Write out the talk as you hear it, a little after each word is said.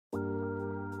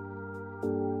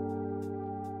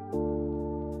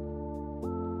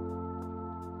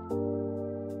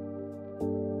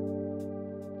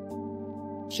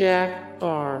Jack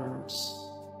Barnes,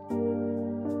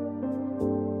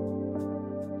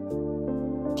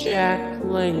 Jack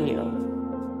Laniel,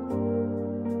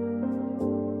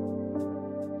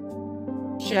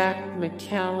 Jack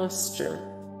McAllister,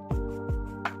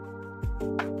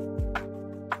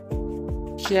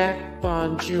 Jack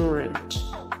Bondurant,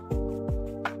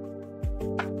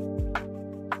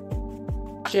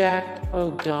 Jack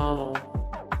O'Donnell,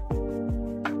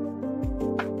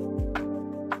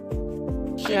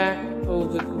 Jack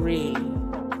O'Green,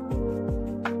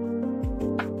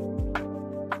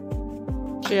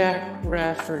 Jack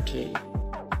Rafferty,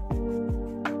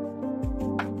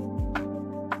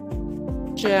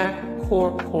 Jack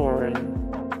Corcoran,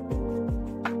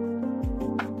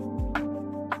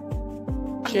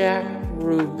 Jack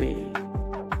Ruby,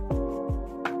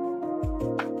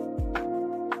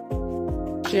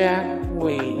 Jack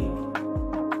Wade,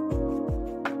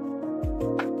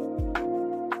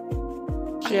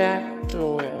 Jack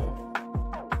Doyle,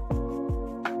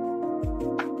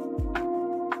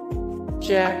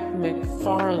 Jack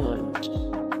McFarland,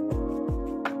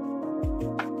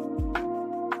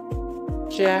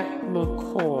 Jack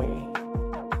McCoy,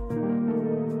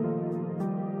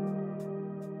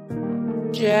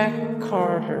 Jack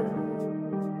Carter,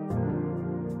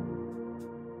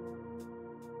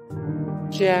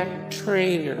 Jack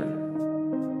Trainer,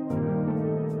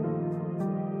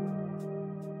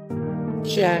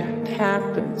 Jack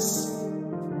Pappas,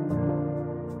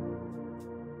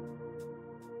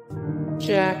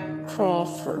 Jack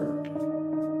Crawford,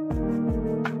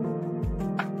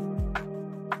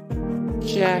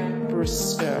 Jack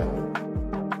Bristow,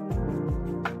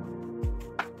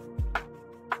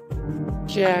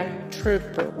 Jack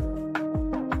Tripper,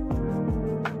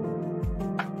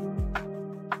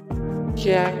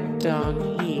 Jack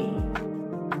Donahue,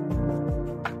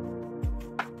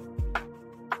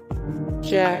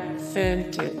 Jack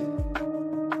Fenton,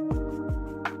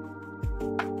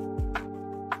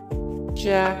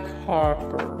 Jack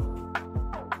Harper,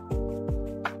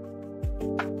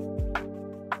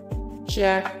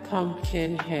 Jack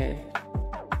Pumpkinhead,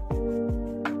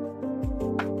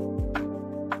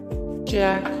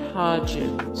 Jack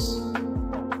Hodgins,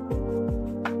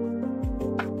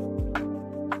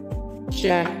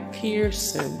 Jack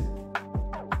Pearson,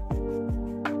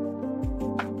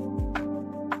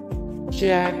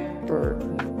 Jack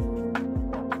Burton,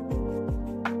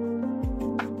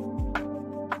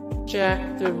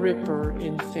 Jack the Ripper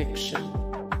in fiction,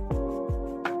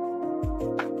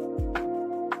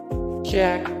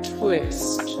 Jack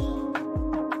Twist,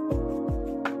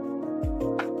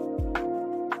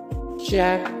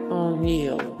 Jack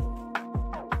O'Neill,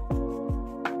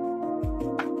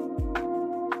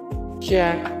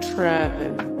 Jack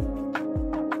Traven,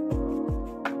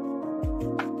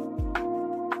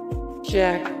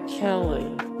 Jack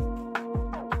Kelly,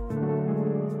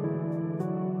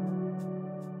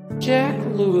 Jack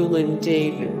Llewellyn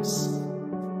Davis,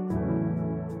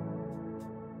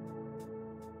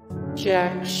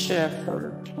 Jack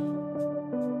Shepherd,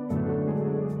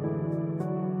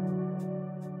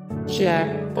 Jack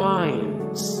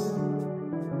Bynes,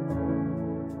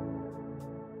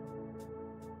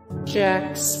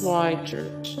 Jack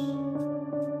Swigert,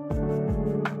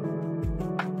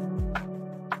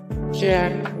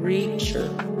 Jack Reacher,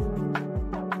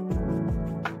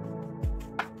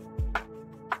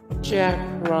 Jack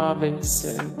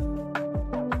Robinson,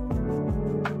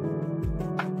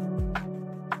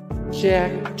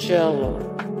 Jack Geller,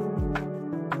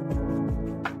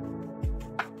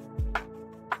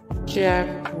 Jack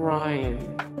Ryan,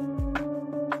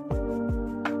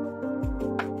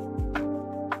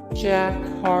 Jack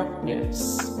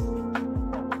Harkness,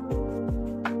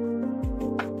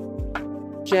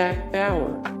 Jack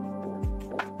Bauer,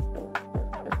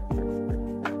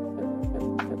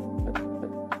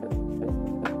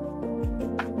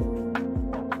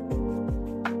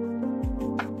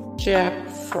 Jack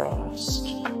Frost,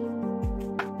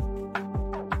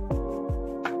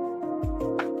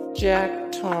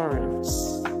 Jack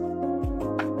Torrance,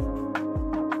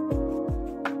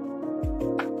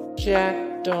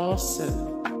 Jack Dawson,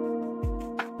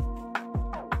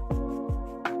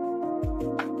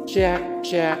 Jack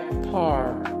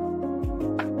Parr,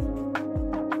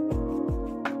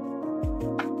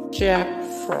 Jack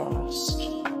Frost,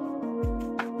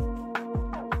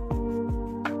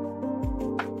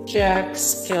 Jack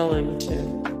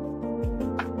Skellington,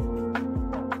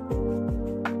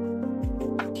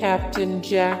 Captain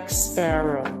Jack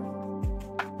Sparrow.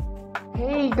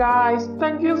 Hey, guys,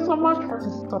 thank you so much for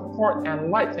the support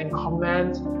and likes and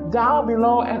comments down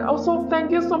below, and also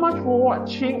thank you so much for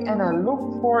watching, and I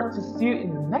look forward to see you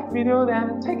in the next video.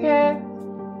 Then take care,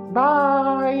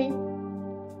 bye.